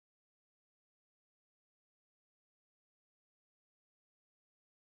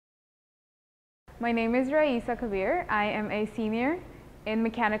My name is Raeesa Kabir. I am a senior in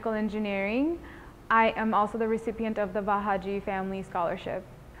mechanical engineering. I am also the recipient of the Vahhaji family scholarship.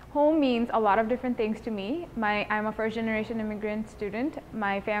 Home means a lot of different things to me. I'm a first-generation immigrant student.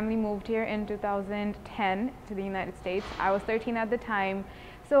 My family moved here in 2010 to the United States. I was 13 at the time.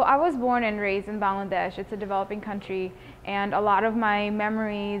 So I was born and raised in Bangladesh. It's a developing country, and a lot of my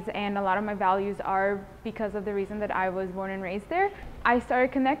memories and a lot of my values are because of the reason that I was born and raised there. I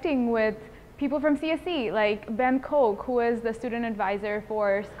started connecting with people from CSE, like Ben Koch, who is the student advisor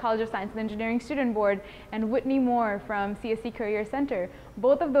for College of Science and Engineering Student Board, and Whitney Moore from CSE Career Center.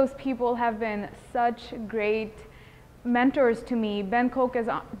 Both of those people have been such great mentors to me. Ben Koch is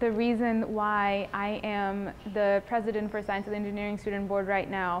the reason why I am the president for Science and Engineering Student Board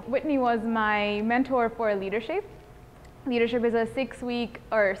right now. Whitney was my mentor for leadership. Leadership is a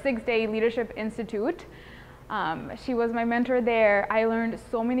 6-day leadership institute. She was my mentor there. I learned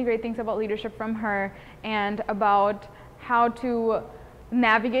so many great things about leadership from her and about how to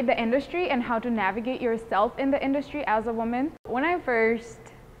navigate the industry and how to navigate yourself in the industry as a woman. When I first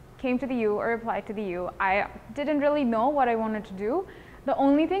came to the U or applied to the U, I didn't really know what I wanted to do. The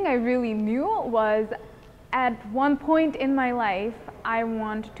only thing I really knew was at one point in my life, I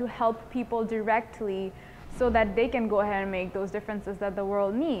want to help people directly so that they can go ahead and make those differences that the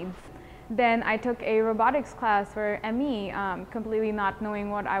world needs. Then I took a robotics class for ME, completely not knowing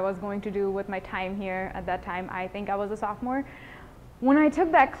what I was going to do with my time here. At that time, I think I was a sophomore. When I took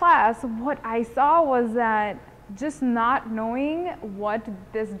that class, what I saw was that just not knowing what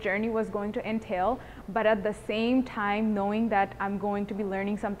this journey was going to entail, but at the same time knowing that I'm going to be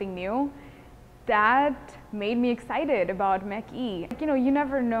learning something new, that made me excited about Mech-E. You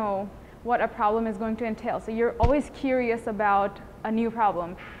never know what a problem is going to entail, so you're always curious about a new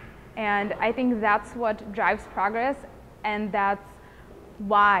problem. And I think that's what drives progress, and that's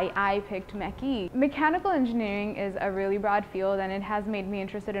why I picked Mech-E. Mechanical engineering is a really broad field, and it has made me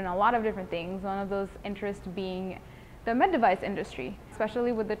interested in a lot of different things. One of those interests being the med device industry.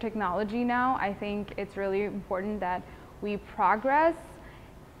 Especially with the technology now, I think it's really important that we progress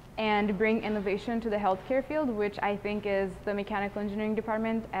and bring innovation to the healthcare field, which I think is the mechanical engineering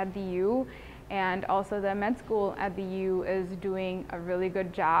department at the U. And also the med school at the U is doing a really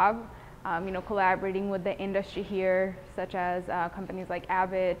good job, collaborating with the industry here, such as companies like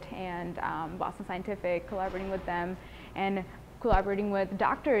Abbott and Boston Scientific, collaborating with them and collaborating with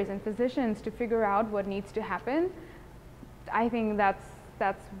doctors and physicians to figure out what needs to happen. I think that's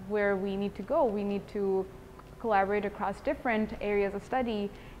where we need to go. We need to collaborate across different areas of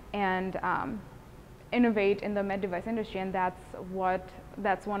study and innovate in the med device industry, and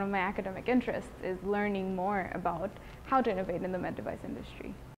that's one of my academic interests, is learning more about how to innovate in the med device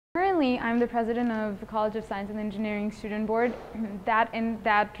industry. Currently, I'm the president of the College of Science and Engineering Student Board.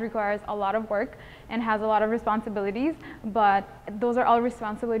 That requires a lot of work and has a lot of responsibilities, but those are all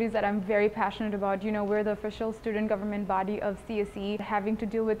responsibilities that I'm very passionate about. We're the official student government body of CSE, having to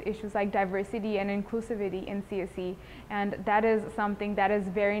deal with issues like diversity and inclusivity in CSE, and that is something that is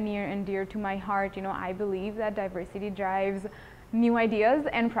very near and dear to my heart. I believe that diversity drives new ideas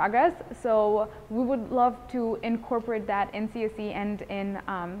and progress, so we would love to incorporate that in CSE and in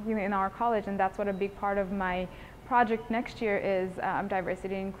our college, and that's what a big part of my project next year is,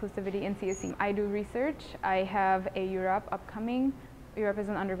 diversity and inclusivity in CSE. I do research. I have a Europe upcoming. Europe is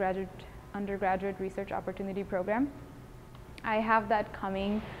an undergraduate research opportunity program. I have that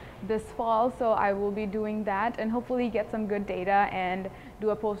coming this fall, so I will be doing that and hopefully get some good data and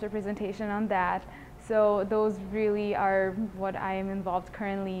do a poster presentation on that. So those really are what I am involved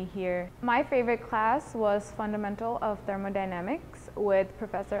currently here. My favorite class was Fundamental of Thermodynamics with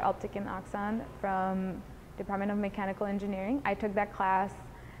Professor Alptekin Aksan from Department of Mechanical Engineering. I took that class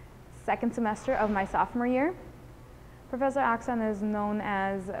second semester of my sophomore year. Professor Aksan is known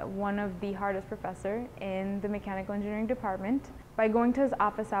as one of the hardest professors in the mechanical engineering department. By going to his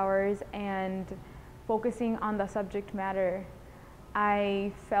office hours and focusing on the subject matter,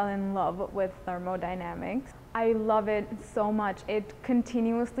 I fell in love with thermodynamics. I love it so much. It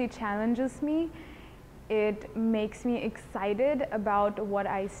continuously challenges me. It makes me excited about what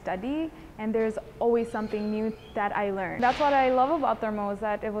I study, and there's always something new that I learn. That's what I love about thermo, is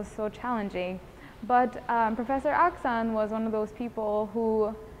that it was so challenging. But Professor Aksan was one of those people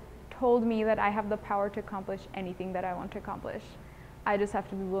who told me that I have the power to accomplish anything that I want to accomplish. I just have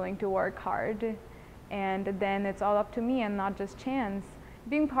to be willing to work hard, and then it's all up to me and not just chance.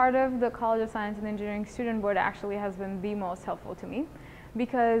 Being part of the College of Science and Engineering Student Board actually has been the most helpful to me,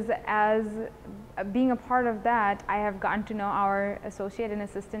 because as being a part of that, I have gotten to know our associate and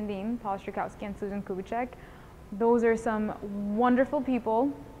assistant dean, Paul Strykowski and Susan Kubicek. Those are some wonderful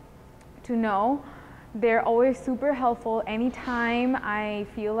people to know. They're always super helpful. Anytime I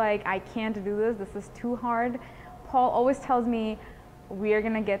feel like I can't do this is too hard, Paul always tells me, we're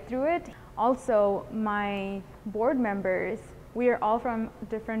gonna get through it. Also, my board members, we are all from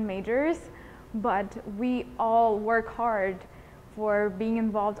different majors, but we all work hard for being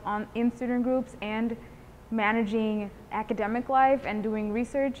involved in student groups and managing academic life and doing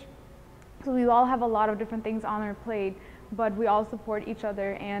research. So we all have a lot of different things on our plate, but we all support each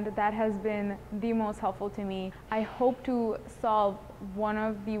other, and that has been the most helpful to me. I hope to solve one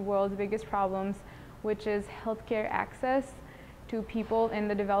of the world's biggest problems, which is healthcare access to people in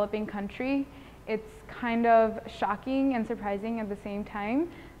the developing country. It's kind of shocking and surprising at the same time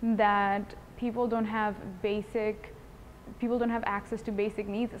that people don't have access to basic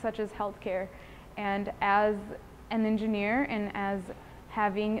needs such as healthcare. And as an engineer and as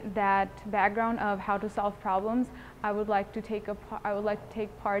having that background of how to solve problems, I would like to take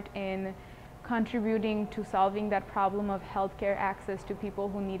part in contributing to solving that problem of healthcare access to people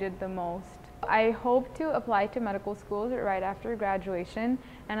who need it the most. I hope to apply to medical schools right after graduation,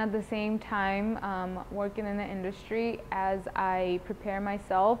 and at the same time working in the industry as I prepare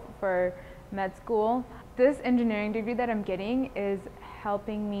myself for med school. This engineering degree that I'm getting is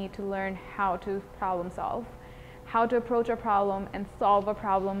helping me to learn how to problem solve, how to approach a problem and solve a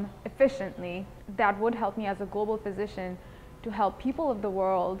problem efficiently. That would help me as a global physician to help people of the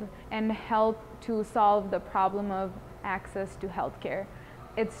world and help to solve the problem of access to healthcare.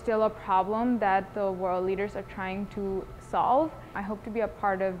 It's still a problem that the world leaders are trying to solve. I hope to be a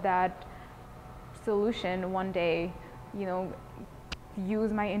part of that solution one day,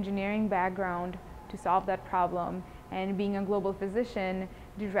 use my engineering background to solve that problem, and being a global physician,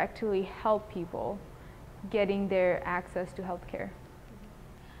 directly help people getting their access to healthcare.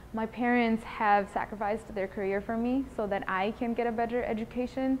 My parents have sacrificed their career for me so that I can get a better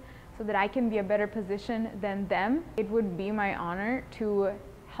education, so that I can be a better position than them. It would be my honor to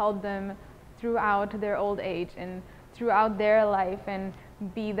help them throughout their old age and throughout their life, and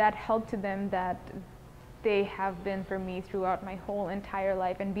be that help to them that they have been for me throughout my whole entire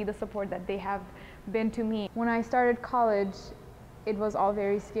life, and be the support that they have been to me. When I started college, it was all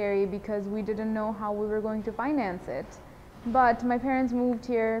very scary because we didn't know how we were going to finance it. But my parents moved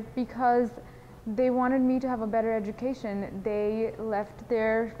here because they wanted me to have a better education. They left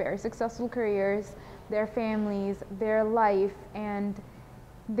their very successful careers, their families, their life, and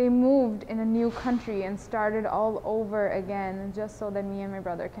they moved in a new country and started all over again just so that me and my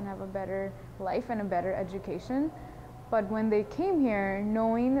brother can have a better life and a better education. But when they came here,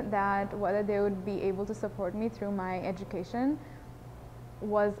 knowing that whether they would be able to support me through my education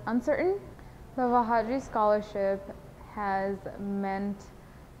was uncertain. The Vahhaji scholarship has meant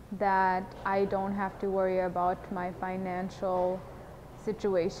that I don't have to worry about my financial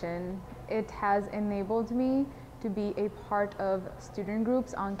situation. It has enabled me to be a part of student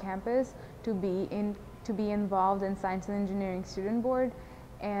groups on campus, to be involved in Science and Engineering Student Board,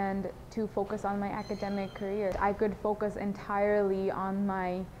 and to focus on my academic career. I could focus entirely on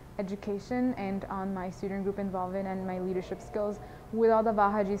my education and on my student group involvement and my leadership skills. Without the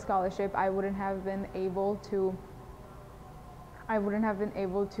Vahhaji scholarship, I wouldn't have been able to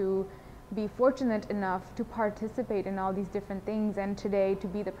be fortunate enough to participate in all these different things, and today to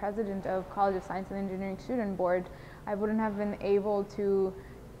be the president of College of Science and Engineering Student Board. I wouldn't have been able to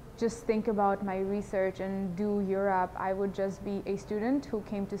just think about my research and do Europe. I would just be a student who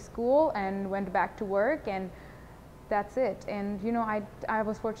came to school and went back to work, and that's it. And I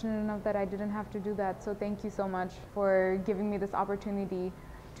was fortunate enough that I didn't have to do that. So thank you so much for giving me this opportunity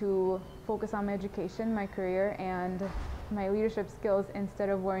to focus on my education, my career, and my leadership skills instead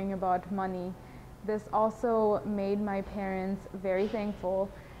of worrying about money. This also made my parents very thankful,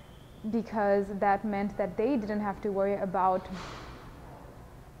 because that meant that they didn't have to worry about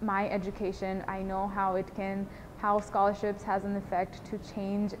my education. I know how scholarships has an effect to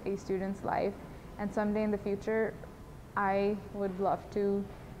change a student's life, and someday in the future I would love to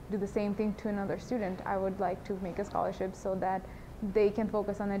do the same thing to another student. I would like to make a scholarship so that they can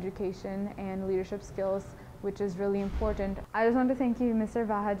focus on education and leadership skills, which is really important. I just want to thank you, Mr.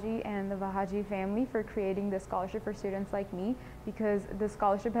 Vahhaji and the Vahhaji family, for creating this scholarship for students like me, because this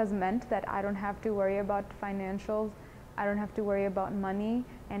scholarship has meant that I don't have to worry about financials, I don't have to worry about money,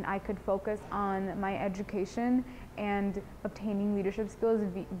 and I could focus on my education and obtaining leadership skills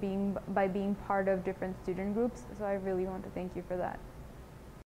by being part of different student groups. So I really want to thank you for that.